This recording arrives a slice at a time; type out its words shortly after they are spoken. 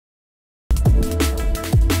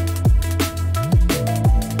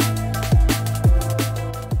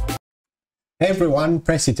Hey everyone,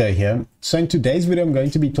 Presito here. So in today's video, I'm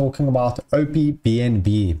going to be talking about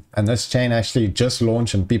opBNB, and this chain actually just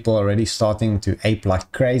launched and people are already starting to ape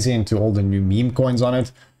like crazy into all the new meme coins on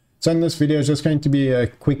it. So in this video, it's just going to be a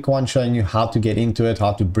quick one showing you how to get into it,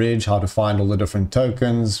 how to bridge, how to find all the different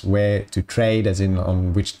tokens, where to trade, as in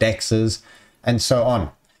on which DEXs, and so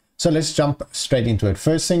on. So let's jump straight into it.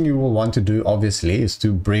 First thing you will want to do, obviously, is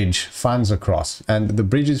to bridge funds across. And the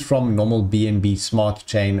bridge is from normal BNB Smart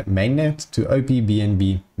Chain Mainnet to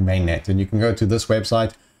opBNB Mainnet. And you can go to this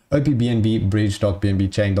website,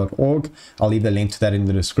 opBNB-bridge.bnbchain.org. I'll leave the link to that in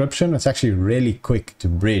the description. It's actually really quick to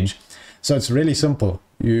bridge. So it's really simple.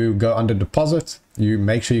 You go under deposit, you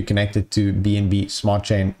make sure you connect it to BNB Smart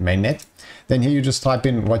Chain Mainnet. Then here you just type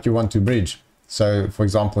in what you want to bridge. So for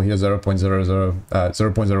example, here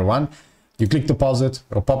 0.01, you click deposit,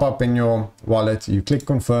 it'll pop up in your wallet, you click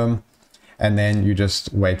confirm, and then you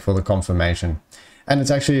just wait for the confirmation. And it's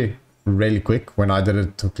actually really quick. When I did it,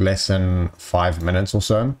 it took less than 5 minutes or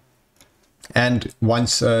so. And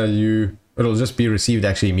once it'll just be received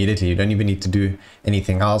actually immediately. You don't even need to do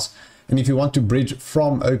anything else. And if you want to bridge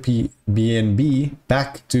from opBNB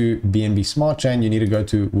back to BNB Smart Chain, you need to go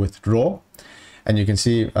to withdraw. And you can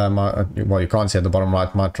see, well, you can't see at the bottom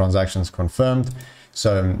right, my transactions confirmed.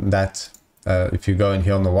 So that if you go in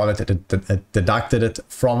here on the wallet, it deducted it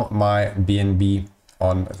from my BNB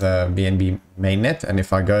on the BNB mainnet. And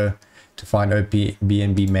if I go to find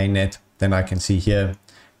opBNB mainnet, then I can see here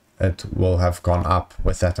it will have gone up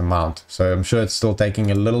with that amount. So I'm sure it's still taking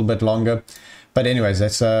a little bit longer. But anyways,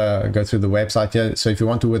 let's go through the website here. So if you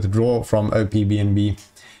want to withdraw from opBNB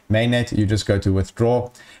mainnet, you just go to withdraw,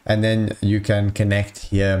 and then you can connect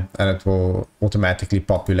here and it will automatically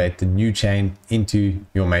populate the new chain into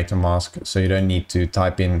your MetaMask, so you don't need to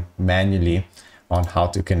type in manually on how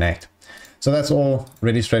to connect. So that's all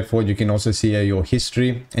really straightforward. You can also see here your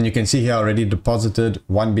history, and you can see here I already deposited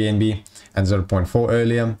 1 BNB and 0.4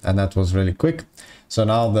 earlier, and that was really quick. So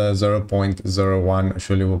now the 0.01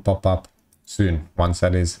 surely will pop up soon once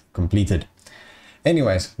that is completed.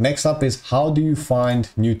 Anyways, next up is how do you find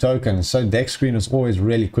new tokens? So DEX screen is always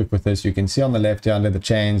really quick with this. You can see on the left here under the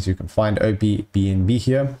chains, you can find opBNB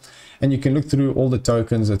here, and you can look through all the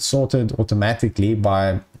tokens. It's sorted automatically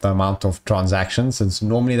by the amount of transactions. It's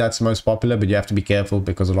normally that's most popular, but you have to be careful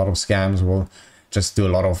because a lot of scams will just do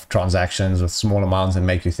a lot of transactions with small amounts and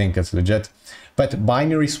make you think it's legit. But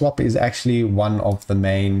binary swap is actually one of the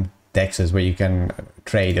main DEXs where you can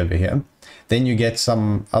trade over here. Then you get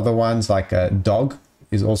some other ones like Dog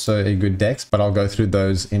is also a good DEX, but I'll go through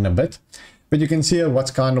those in a bit. But you can see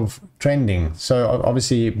what's kind of trending. So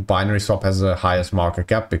obviously binary swap has the highest market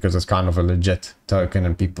cap because it's kind of a legit token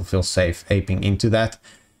and people feel safe aping into that.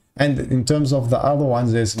 And in terms of the other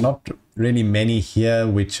ones, there's not really many here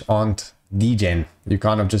which aren't degen. You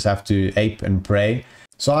kind of just have to ape and pray.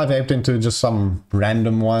 So I've aped into just some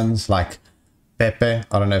random ones like Pepe.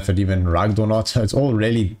 I don't know if it even rugged or not. So it's all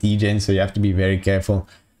really degen, so you have to be very careful.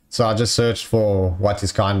 So I just searched for what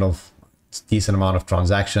is kind of decent amount of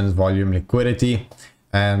transactions, volume, liquidity,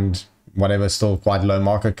 and whatever still quite low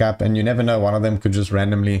market cap. And you never know, one of them could just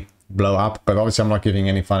randomly blow up. But obviously I'm not giving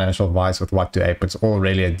any financial advice with what to ape. It's all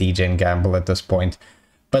really a degen gamble at this point.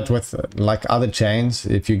 But with like other chains,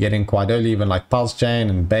 if you're getting quite early, even like Pulse Chain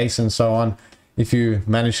and Base and so on, if you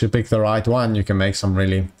manage to pick the right one, you can make some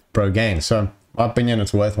really pro gains. So my opinion,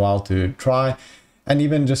 it's worthwhile to try, and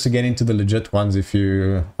even just to get into the legit ones if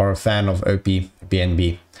you are a fan of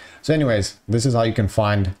opBNB. So anyways, this is how you can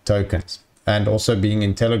find tokens, and also being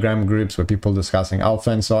in Telegram groups where people discussing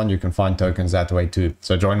alpha and so on, you can find tokens that way too.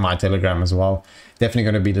 So join my Telegram as well. Definitely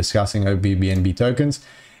going to be discussing opBNB tokens.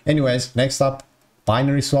 Anyways, next up,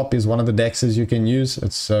 binary swap is one of the DEXs you can use.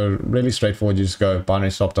 It's really straightforward. You just go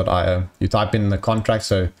binaryswap.io, you type in the contract.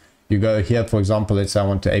 So you go here, for example, let's say I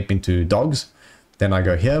want to ape into dogs. Then I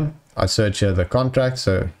go here, I search here the contract.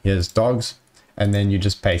 So here's dogs, and then you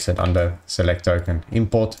just paste it under select token,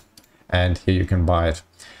 import, and here you can buy it.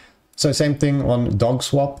 So same thing on dog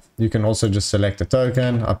swap. You can also just select a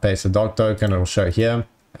token. I paste a dog token, it'll show here,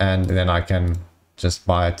 and then I can just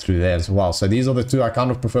buy it through there as well. So these are the two. I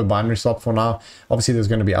kind of prefer binary swap for now. Obviously there's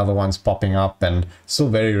going to be other ones popping up and still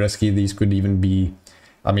very risky. These could even be,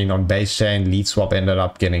 I mean, on base chain, lead swap ended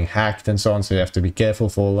up getting hacked and so on. So you have to be careful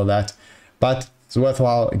for all of that. But it's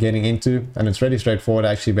worthwhile getting into, and it's really straightforward,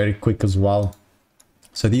 actually very quick as well.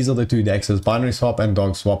 So these are the two DEXs, binary swap and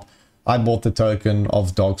dog swap. I bought the token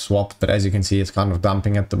of dog swap, but as you can see, it's kind of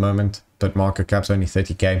dumping at the moment, but market cap's only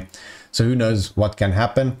 30K. So who knows what can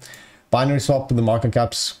happen. Binary swap, the market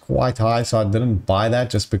cap's quite high, so I didn't buy that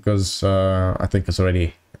just because I think it's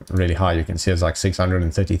already really high. You can see it's like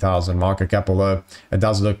 630,000 market cap, although it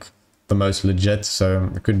does look the most legit,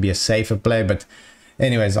 so it could be a safer play. But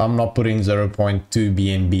anyways, I'm not putting 0.2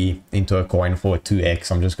 BNB into a coin for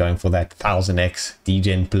 2x. I'm just going for that 1000x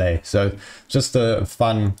degen play. So just a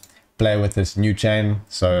fun play with this new chain.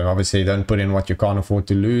 So obviously don't put in what you can't afford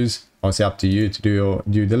to lose. Obviously up to you to do your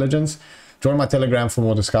due diligence. Join my Telegram for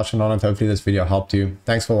more discussion on it. Hopefully this video helped you.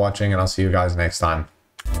 Thanks for watching, and I'll see you guys next time.